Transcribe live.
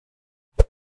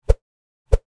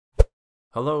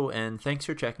Hello and thanks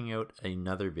for checking out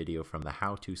another video from the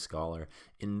How To Scholar.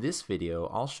 In this video,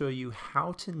 I'll show you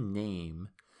how to name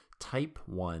type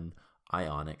 1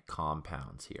 ionic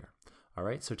compounds here.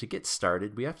 Alright, so to get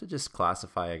started, we have to just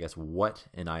classify, what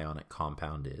an ionic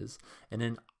compound is. And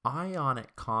an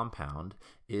ionic compound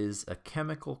is a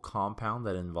chemical compound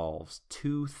that involves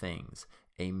two things,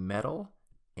 a metal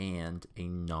and a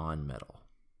non-metal.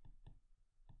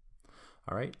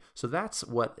 Alright, so that's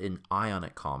what an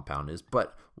ionic compound is,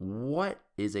 but what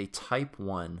is a type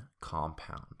 1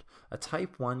 compound? A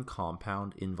type 1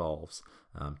 compound involves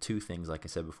two things, like I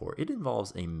said before. It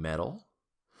involves a metal,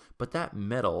 but that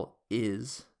metal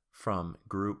is from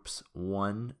groups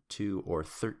 1, 2, or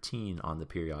 13 on the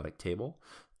periodic table,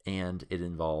 and it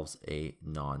involves a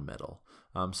non-metal.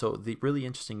 So the really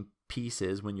interesting piece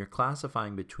is when you're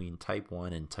classifying between type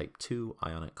 1 and type 2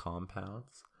 ionic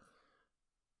compounds,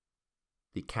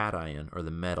 the cation, or the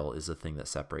metal, is the thing that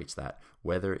separates that.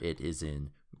 Whether it is in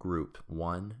group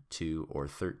 1, 2, or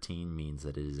 13 means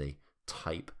that it is a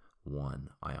type 1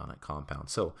 ionic compound.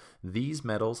 So these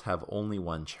metals have only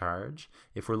one charge.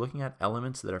 If we're looking at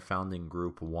elements that are found in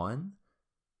group 1,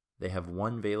 they have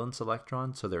one valence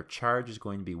electron, so their charge is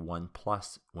going to be 1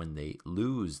 plus when they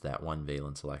lose that one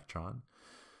valence electron.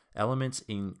 Elements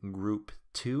in group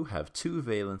 2 have two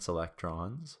valence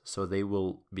electrons, so they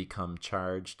will become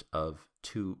charged of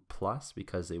 2 plus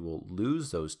because they will lose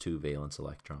those two valence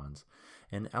electrons.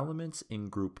 And elements in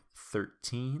group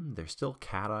 13, they're still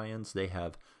cations. They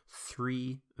have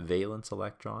 3 valence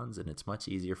electrons, and it's much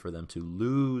easier for them to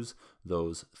lose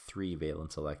those 3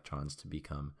 valence electrons to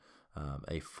become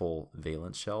a full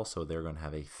valence shell, so they're going to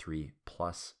have a 3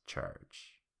 plus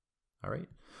charge. All right,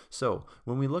 so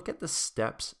when we look at the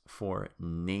steps for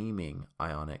naming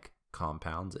ionic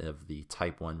compounds of the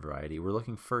type 1 variety, we're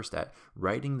looking first at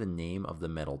writing the name of the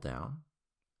metal down.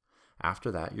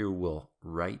 After that, you will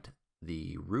write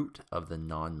the root of the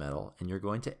non-metal, and you're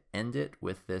going to end it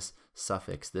with this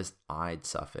suffix, this "ide"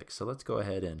 suffix. So let's go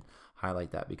ahead and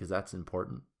highlight that because that's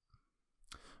important.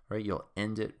 All right, you'll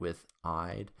end it with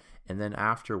 "ide," and then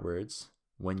afterwards,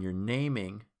 when you're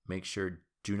naming, make sure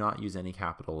do not use any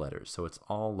capital letters. So it's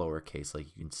all lowercase, like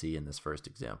you can see in this first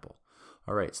example.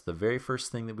 All right, so the very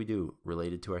first thing that we do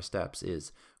related to our steps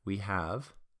is we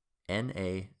have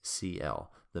NaCl.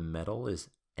 The metal is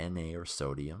Na, or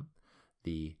sodium.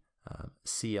 The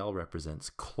Cl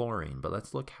represents chlorine, but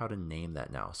let's look how to name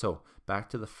that now. So back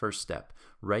to the first step.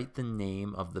 Write the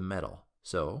name of the metal.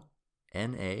 So Na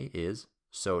is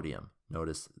sodium.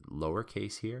 Notice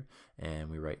lowercase here, and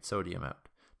we write sodium out.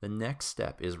 The next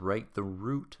step is write the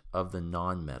root of the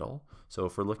non-metal. So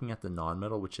if we're looking at the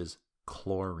non-metal, which is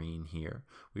chlorine here,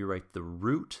 we write the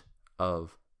root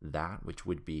of that, which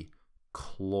would be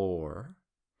chlor,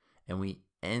 and we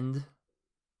end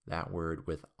that word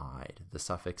with "ide," the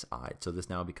suffix "ide." So this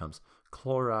now becomes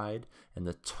chloride, and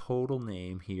the total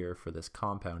name here for this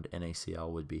compound, NaCl,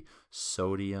 would be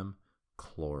sodium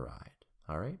chloride.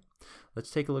 All right, let's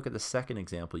take a look at the second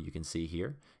example you can see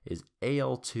here is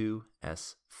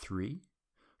Al2S3.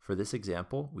 For this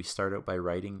example, we start out by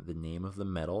writing the name of the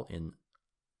metal in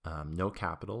no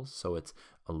capitals, so it's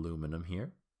aluminum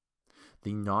here.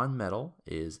 The non-metal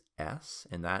is S,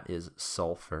 and that is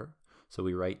sulfur. So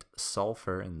we write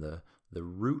sulfur, and the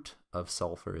root of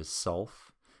sulfur is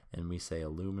sulf, and we say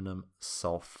aluminum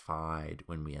sulphide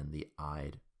when we end the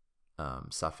 "ide"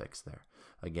 suffix there.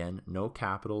 Again, no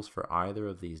capitals for either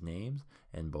of these names,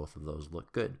 and both of those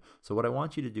look good. So what I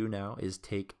want you to do now is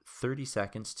take 30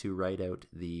 seconds to write out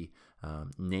the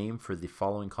name for the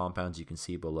following compounds you can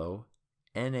see below: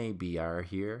 NaBr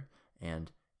here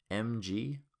and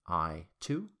Mgi2.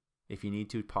 If you need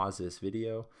to, pause this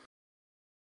video.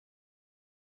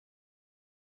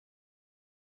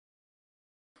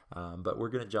 But we're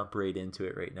going to jump right into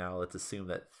it right now. Let's assume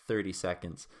that 30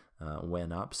 seconds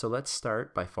went up. So let's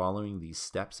start by following these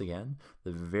steps again.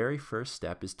 The very first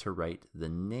step is to write the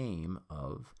name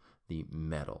of the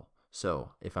metal.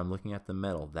 So if I'm looking at the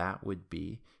metal, that would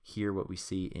be here what we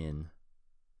see in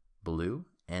blue,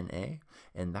 Na,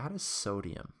 and that is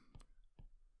sodium.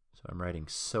 So I'm writing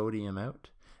sodium out,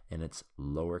 and it's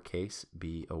lowercase,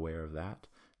 be aware of that.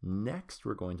 Next,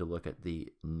 we're going to look at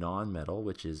the non-metal,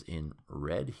 which is in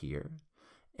red here,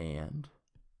 and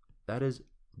that is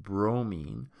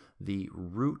bromine. The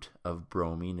root of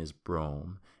bromine is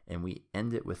brom, and we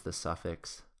end it with the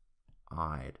suffix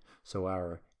 "ide." So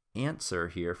our answer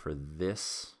here for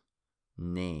this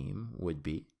name would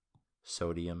be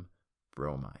sodium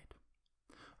bromide.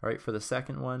 All right, for the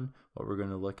second one, what we're going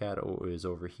to look at is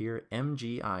over here,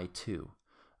 Mgi2.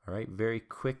 All right, very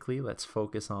quickly, let's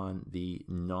focus on the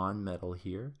non-metal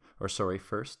here. Or sorry,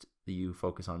 first, you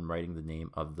focus on writing the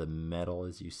name of the metal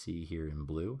as you see here in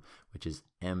blue, which is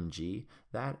Mg.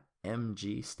 That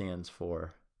Mg stands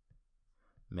for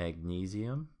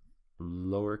magnesium,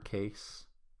 lowercase.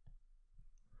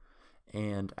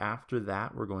 And after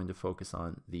that, we're going to focus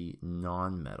on the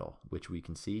nonmetal, which we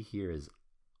can see here is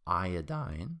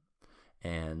iodine.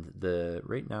 And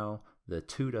right now, the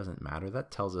 2 doesn't matter.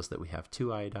 That tells us that we have 2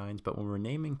 iodines, but when we're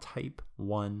naming type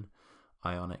 1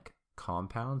 ionic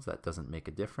compounds, that doesn't make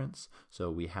a difference. So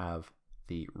we have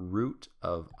the root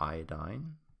of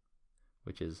iodine,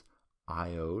 which is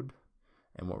iode,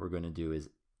 and what we're going to do is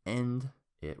end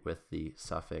it with the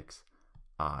suffix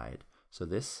 "ide." So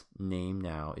this name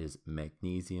now is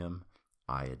magnesium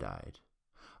iodide.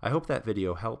 I hope that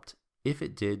video helped. If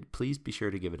it did, please be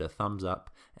sure to give it a thumbs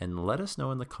up and let us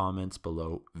know in the comments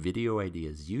below video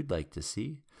ideas you'd like to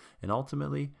see. And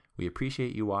ultimately, we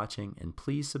appreciate you watching, and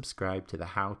please subscribe to the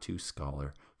How To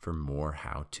Scholar for more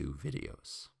how-to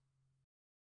videos.